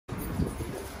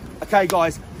Okay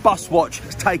guys, Bus Watch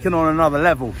has taken on another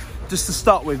level. Just to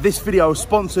start with, this video is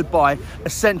sponsored by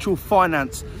Essential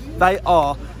Finance. They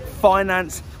are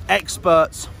finance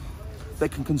experts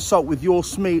that can consult with your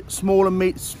small and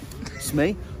medium-sized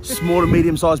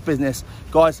business.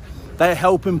 Guys, they're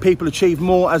helping people achieve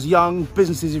more as young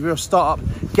businesses. If you're a startup,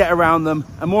 get around them.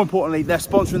 And more importantly, they're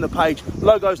sponsoring the page.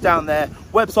 Logo's down there,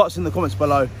 website's in the comments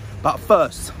below. But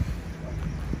first,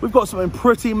 we've got something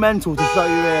pretty mental to show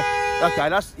you here. Okay,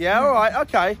 that's, yeah, all right,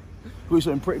 okay. We've got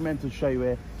something pretty mental to show you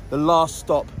here. The Last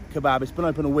Stop Kebab. It's been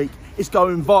open a week. It's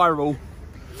going viral.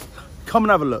 Come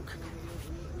and have a look.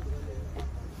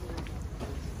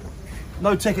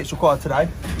 No tickets required today.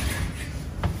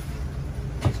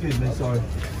 Excuse me, sorry.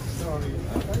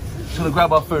 Just gonna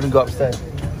grab our food and go upstairs.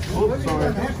 Oh,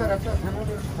 sorry.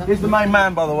 Here's the main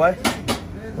man, by the way.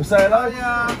 We'll say hello.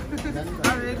 How are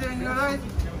you doing? You alright?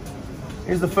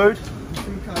 Here's the food.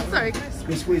 Sorry, guys.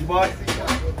 Squeeze bite.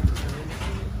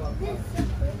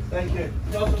 Thank you.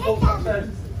 Hello,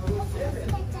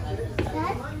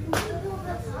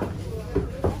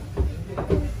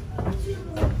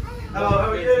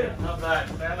 how are you? Not bad.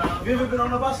 Have you ever been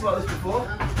on a bus like this before?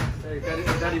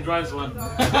 Daddy drives one. You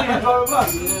drive a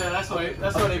bus? Yeah, that's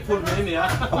why they pulled me in here.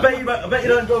 I bet you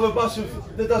don't drive a bus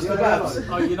that does kebabs.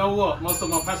 Oh, you know what? Most of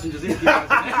my passengers in here.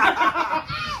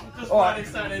 Just Friday,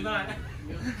 Saturday night.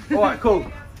 All right, cool.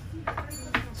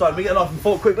 So, let me get a knife and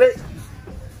fork quickly.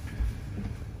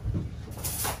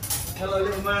 Hello,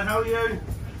 little man. How are you?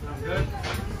 I'm good.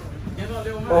 You're not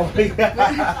little man. Oh,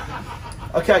 yeah.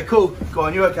 Okay, cool. Go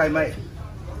on, you okay, mate?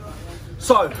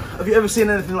 So, have you ever seen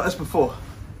anything like this before?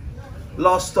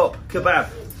 Last Stop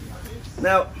Kebab.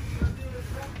 Now,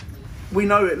 we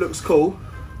know it looks cool,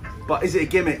 but is it a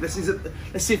gimmick? Let's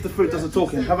see if the food does the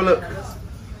talking. Have a look.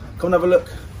 Come and have a look.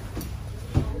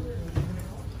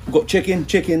 We've got chicken,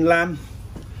 lamb,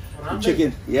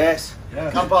 chicken. Yes. Yeah.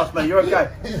 Come past, mate. You're okay.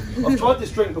 I've tried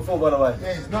this drink before, by the way.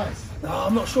 Yeah, it's nice. No,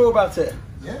 I'm not sure about it.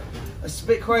 Yeah? It's a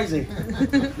bit crazy.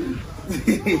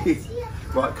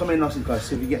 Right, come in nice and close.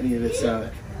 See if you get any of this.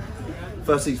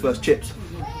 First things first, chips.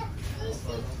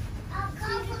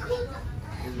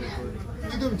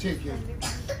 You don't chicken.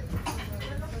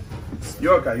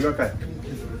 You're okay, you're okay.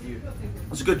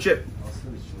 That's a good chip.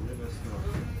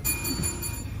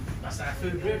 That's our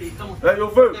food ready. Come on. That's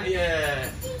your food? Yeah.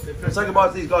 Say goodbye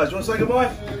to these guys. You want to say goodbye?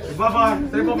 Bye-bye.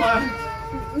 Say bye-bye.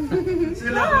 See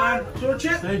you later, man. Do you want a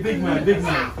chip? Say big man, big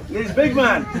man. He's big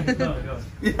man. Go.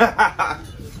 Yeah.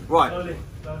 Right,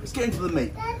 let's get into the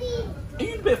meat. Are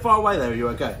you a bit far away there? Are you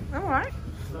okay? All right.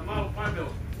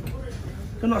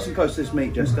 Come nice and close to this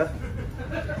meat, Jessica.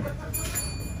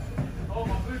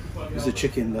 There's the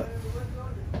chicken, look.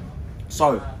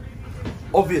 So,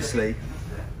 obviously,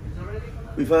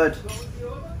 we've heard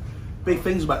big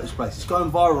things about this place. It's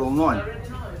going viral online.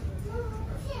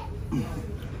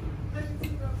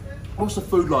 What's the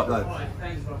food like though?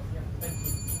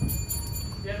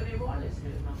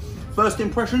 First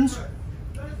impressions?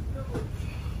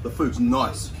 The food's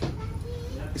nice.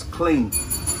 It's clean.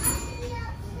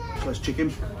 So it's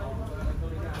chicken.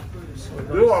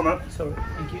 You alright, man? Sorry,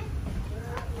 thank you.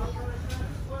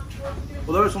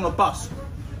 Although it's on a bus,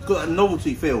 it's got that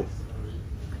novelty feel.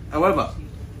 However,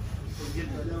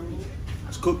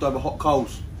 it's cooked over hot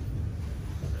coals.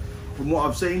 From what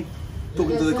I've seen,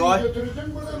 talking to the guy,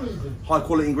 high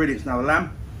quality ingredients. Now the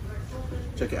lamb,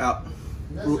 check it out.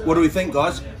 What do we think,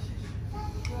 guys?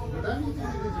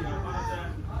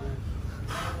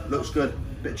 Looks good.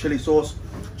 Bit of chili sauce.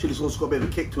 Chili sauce has got a bit of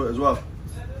a kick to it as well.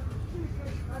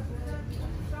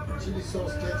 Chili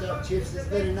sauce, ketchup, chips is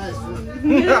very nice food.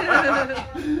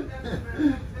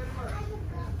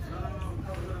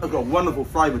 It's got a wonderful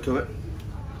flavour to it.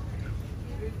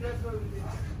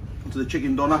 Onto the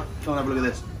chicken doner. Come and have a look at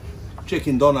this.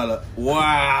 Chicken doner, look.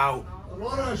 Wow.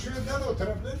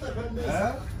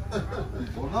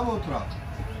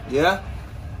 Yeah?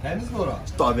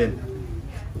 Let's dive in.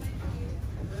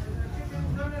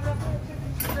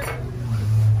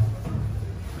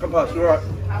 Come past, you alright?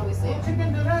 How is it?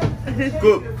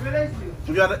 Good. Have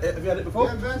you had it before?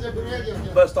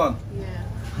 First time? Yeah.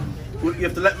 You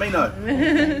have to let me know.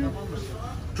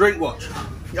 Drink watch.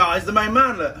 Yeah, he's the main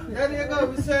man, look. There you go,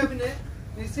 we're serving it.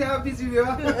 You see how busy we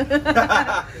are?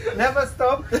 Never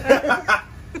stop. We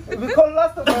call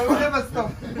last of all, we never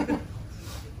stop.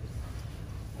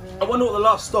 I wonder what the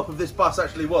last stop of this bus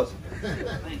actually was.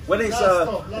 When he's yeah.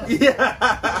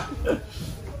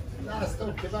 Last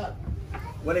stop kebab.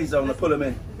 When he's on, I pull him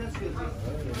in.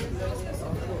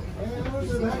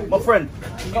 My friend,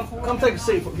 come take a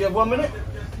seat. Do you have 1 minute?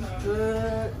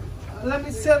 Let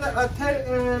me sell a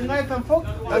knife and fork,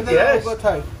 and then Yes. I'll go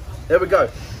tie. There we go.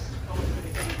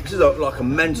 This is like a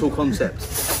mental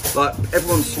concept. Like,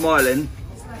 everyone's smiling.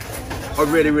 I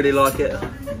really, really like it.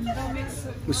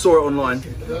 We saw it online.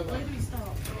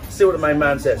 See what the main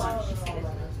man says.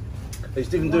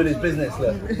 He's even doing his business,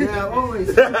 look. Yeah, always.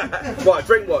 Right,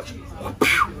 drink watch.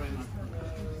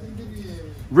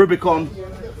 Rubicon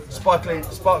sparkling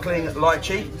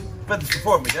lychee. You've had this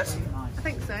before, haven't we, Jess? I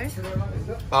think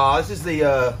so. This is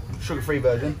the sugar-free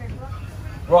version.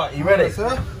 Right, you ready? Yes,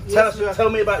 sir. Tell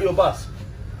me about your bus.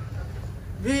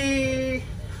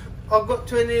 I've got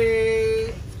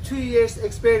 22 years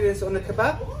experience on the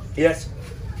kebab, Yes.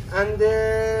 and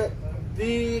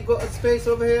we got a space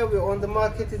over here. We're on the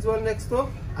market as well next door,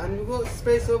 and we got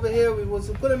space over here. We was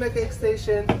gonna make an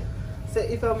extension. So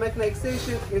if I make an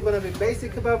extension, we're gonna be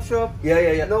basic kebab shop.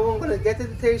 Yeah. No one gonna get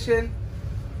invitation.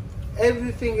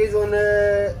 Everything is on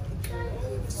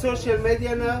social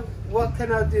media now. What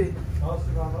can I do?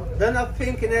 Then I'm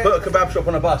thinking, Put a kebab shop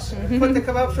on a bus. put the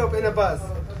kebab shop in a bus.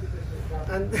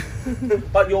 And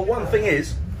But your one thing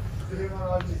is,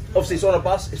 obviously it's on a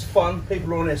bus, it's fun,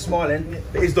 people are on there smiling,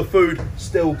 but is the food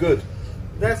still good?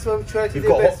 that's what I'm trying to You've do.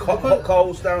 got best. hot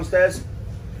coals downstairs?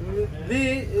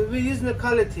 We use the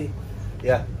quality.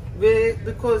 Yeah.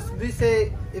 Because we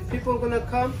say if people are gonna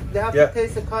come, they have Yeah. to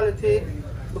taste the quality,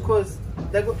 because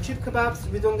they got cheap kebabs.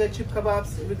 We don't get cheap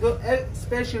kebabs. We got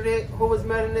especially who was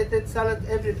marinated, salad,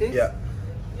 everything. Yeah.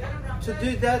 To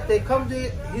do that, they come to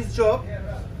his job,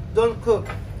 don't cook.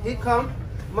 He come,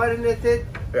 marinated,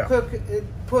 Yeah. cook,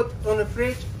 put on a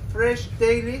fridge, fresh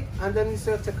daily, and then he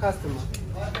serve to customer.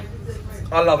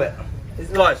 I love it.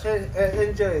 It's Guys,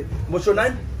 enjoy it. what's your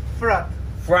name? Frat.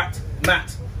 Frat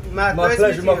Matt. Matt, My nice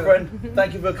pleasure, meeting my you. friend.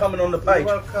 Thank you for coming on the page.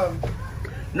 You're welcome.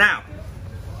 Now,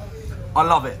 I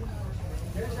love it.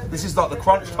 This is like the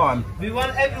crunch time We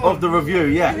want everyone. of the review,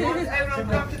 yeah. We want everyone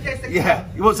to come to taste the Yeah,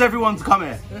 he wants everyone to come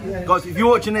here. Guys, if you're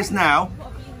watching this now,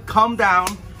 come down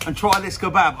and try this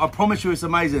kebab. I promise you it's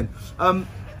amazing.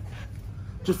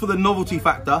 Just for the novelty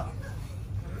factor,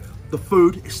 the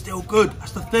food is still good.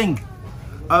 That's the thing.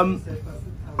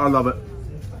 I love it.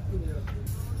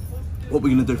 What are we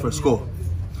going to do for a score?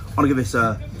 I'm going to give this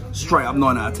a straight up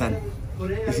 9 out of 10.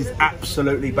 This is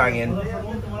absolutely banging.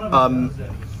 I'm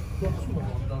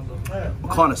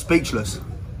kind of speechless.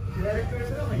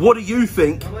 What do you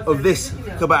think of this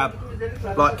kebab?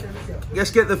 Like,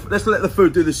 let's let the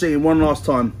food do the scene one last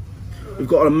time. We've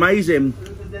got an amazing,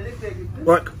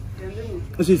 like,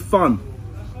 this is fun.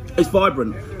 It's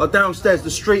vibrant. Like downstairs,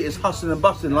 the street is hustling and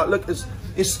bustling. Like, look,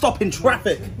 it's stopping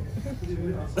traffic.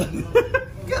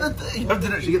 You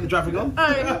didn't actually get the traffic on.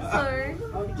 Oh, sorry.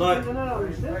 Like,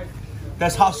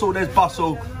 there's hustle, there's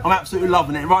bustle. I'm absolutely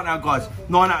loving it. Right now, guys,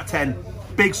 9 out of 10.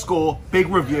 Big score, big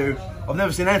review. I've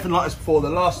never seen anything like this before. The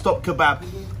Last Stop Kebab.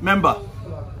 Remember,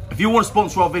 if you want to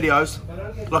sponsor our videos,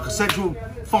 like Essential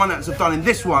Finance have done in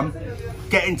this one,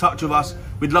 get in touch with us.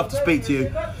 We'd love to speak to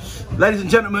you. Ladies and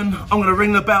gentlemen, I'm going to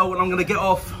ring the bell and I'm going to get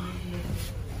off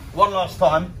one last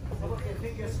time.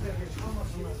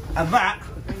 And that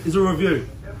is a review.